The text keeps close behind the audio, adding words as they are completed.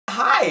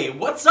Hi,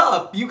 what's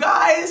up? You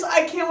guys,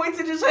 I can't wait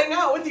to just hang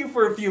out with you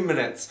for a few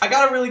minutes. I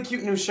got a really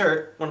cute new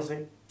shirt. Wanna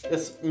see?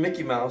 It's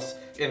Mickey Mouse,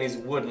 and he's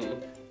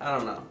wooden. I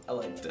don't know, I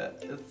liked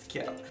it. It's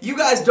cute. You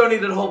guys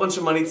donated a whole bunch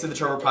of money to the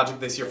Trevor Project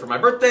this year for my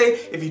birthday.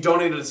 If you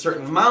donated a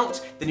certain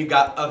amount, then you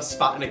got a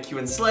spot in a Q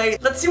and Slay.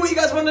 Let's see what you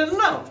guys wanted to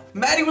know.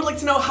 Maddie would like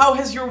to know, how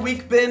has your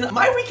week been?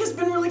 My week has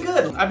been really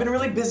good. I've been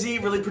really busy,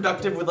 really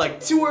productive with like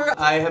tour.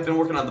 I have been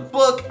working on the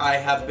book. I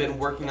have been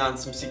working on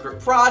some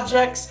secret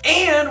projects.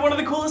 And one of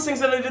the coolest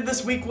things that I did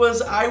this week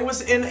was I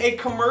was in a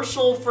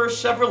commercial for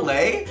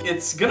Chevrolet.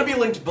 It's gonna be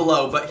linked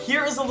below, but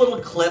here is a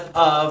little clip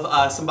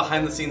of some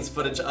behind the scenes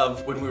footage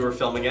of when we were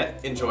filming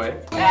it. Enjoy.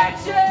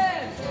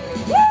 Action!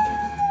 Woo!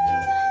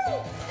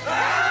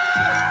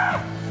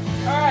 Ah!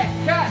 All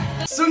right,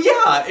 cut. So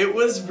yeah, it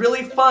was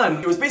really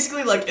fun. It was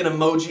basically like an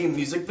emoji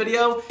music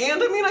video,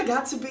 and I mean, I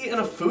got to be in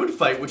a food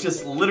fight, which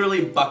is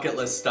literally bucket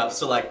list stuff.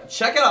 So like,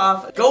 check it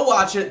off, go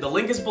watch it. The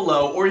link is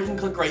below, or you can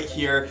click right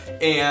here,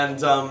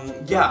 and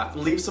yeah,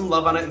 leave some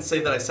love on it and say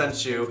that I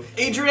sent you.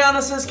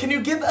 Adriana says, can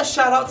you give a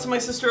shout out to my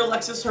sister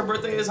Alexis? Her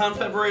birthday is on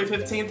February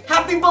 15th.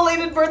 Happy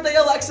belated birthday,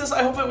 Alexis.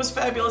 I hope it was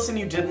fabulous and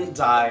you didn't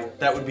die.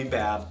 That would be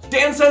bad.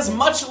 Dan says,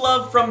 much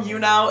love from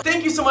YouNow.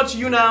 Thank you so much,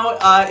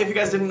 YouNow. If you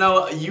guys didn't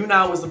know,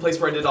 YouNow was the place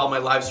where I did all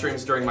my live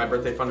streams during my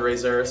birthday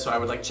fundraiser, so I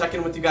would like check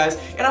in with you guys,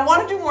 and I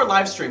want to do more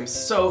live streams,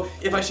 so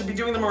if I should be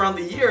doing them around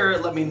the year,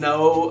 let me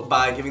know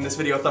by giving this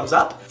video a thumbs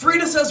up.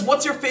 Frida says,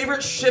 what's your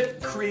favorite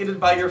ship created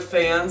by your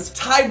fans?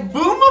 Ty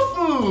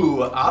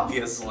Boomafoo,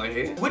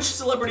 obviously. Which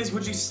celebrities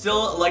would you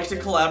still like to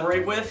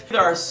collaborate with?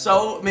 There are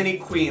so many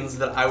queens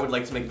that I would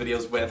like to make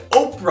videos with.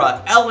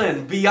 Oprah,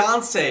 Ellen,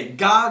 Beyonce,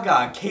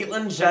 Gaga,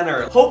 Caitlyn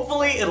Jenner.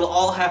 Hopefully it'll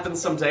all happen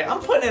someday. I'm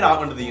putting it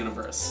out into the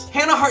universe.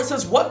 Hannah Hart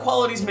says, what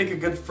qualities make a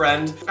good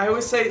friend? I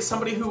always say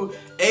somebody who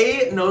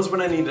A, knows when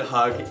I need to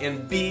hug,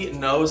 and B,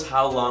 knows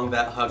how long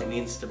that hug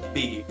needs to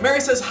be. Mary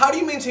says, how do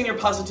you maintain your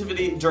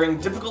positivity during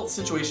difficult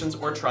situations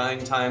or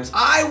trying times?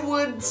 I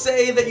would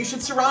say that you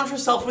should surround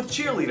yourself with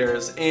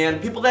cheerleaders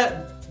and people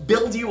that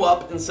build you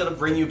up instead of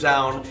bring you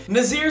down.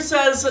 Nazir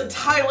says,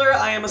 Tyler,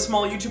 I am a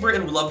small YouTuber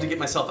and would love to get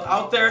myself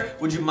out there.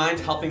 Would you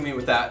mind helping me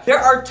with that? There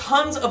are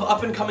tons of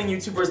up-and-coming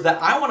YouTubers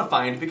that I want to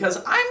find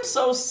because I'm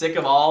so sick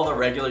of all the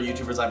regular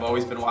YouTubers I've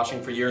always been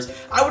watching for years.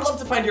 I would love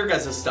to find your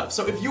guys' stuff.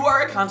 So if you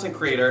are a content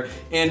creator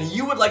and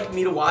you would like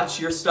me to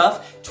watch your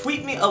stuff,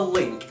 tweet me a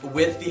link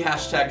with the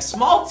hashtag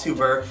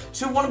SmallTuber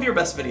to one of your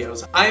best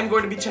videos. I am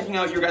going to be checking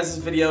out your guys'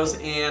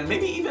 videos and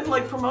maybe even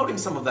like promoting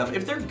some of them.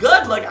 If they're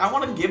good, like I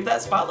want to give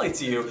that spotlight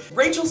to you.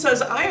 Rachel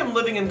says, I am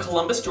living in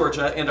Columbus,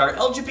 Georgia, and our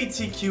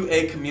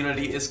LGBTQA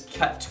community is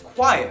kept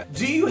quiet.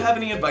 Do you have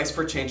any advice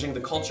for changing the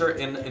culture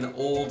in an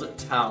old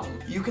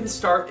town? You can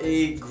start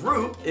a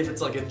group, if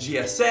it's like a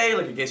GSA,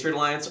 like a Gay Straight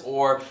Alliance,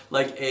 or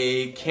like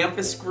a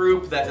campus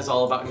group that is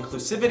all about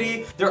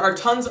inclusivity. There are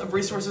tons of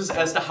resources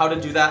as to how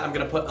to do that. I'm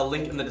gonna put a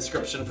link in the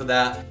description for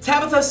that.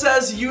 Tabitha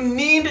says, you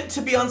need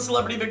to be on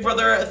Celebrity Big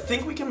Brother. I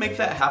think we can make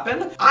that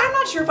happen. I'm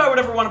not sure if I would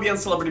ever want to be on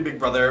Celebrity Big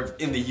Brother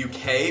in the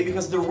UK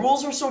because the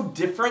rules are so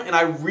different, and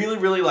I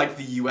really like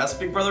the US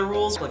Big Brother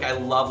rules. Like I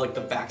love like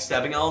the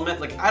backstabbing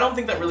element. Like I don't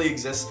think that really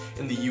exists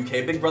in the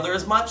UK Big Brother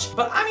as much,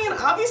 but I mean,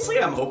 obviously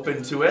I'm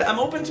open to it. I'm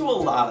open to a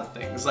lot of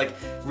things. Like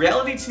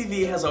reality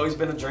TV has always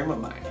been a dream of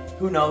mine.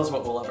 Who knows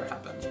what will ever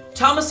happen.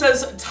 Thomas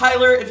says,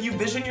 Tyler, if you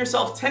vision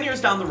yourself 10 years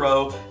down the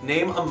road,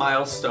 name a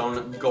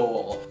milestone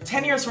goal.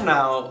 10 years from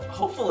now,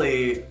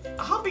 hopefully,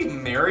 I'll be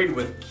married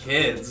with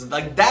kids.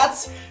 Like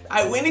that's,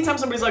 anytime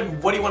somebody's like,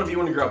 what do you want to be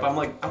when you grow up? I'm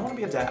like, I want to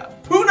be a dad.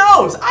 Who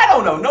knows? I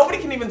don't know. Nobody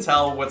can even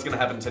tell what's gonna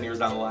happen 10 years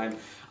down the line.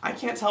 I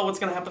can't tell what's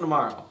gonna happen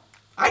tomorrow.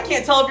 I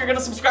can't tell if you're gonna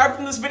subscribe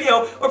from this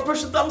video or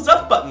push the thumbs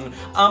up button,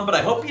 but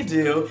I hope you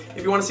do.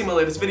 If you wanna see my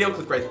latest video,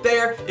 click right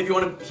there. If you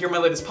wanna hear my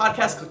latest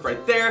podcast, click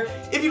right there.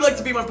 If you'd like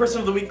to be my person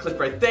of the week, click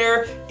right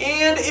there.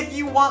 And if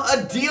you want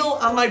a deal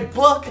on my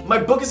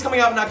book is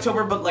coming out in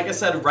October, but like I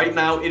said, right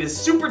now it is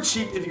super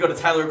cheap. If you go to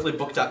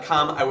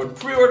tyleroakleybook.com, I would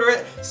pre-order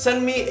it.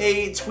 Send me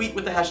a tweet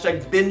with the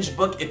hashtag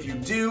BingeBook if you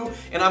do,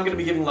 and I'm gonna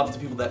be giving love to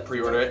people that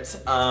pre-order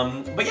it.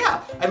 But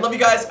yeah, I love you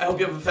guys. I hope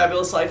you have a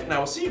fabulous life, and I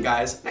will see you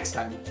guys next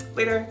time.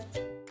 Later.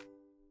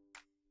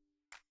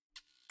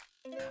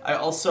 I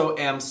also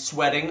am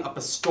sweating up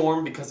a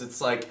storm because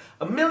it's like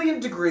 1,000,000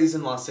 degrees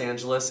in Los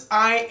Angeles.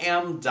 I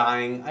am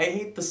dying. I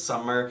hate the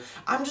summer.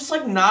 I'm just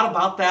like not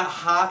about that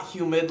hot,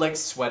 humid, like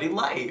sweaty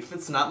life.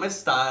 It's not my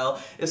style.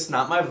 It's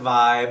not my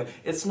vibe.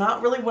 It's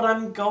not really what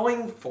I'm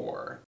going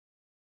for.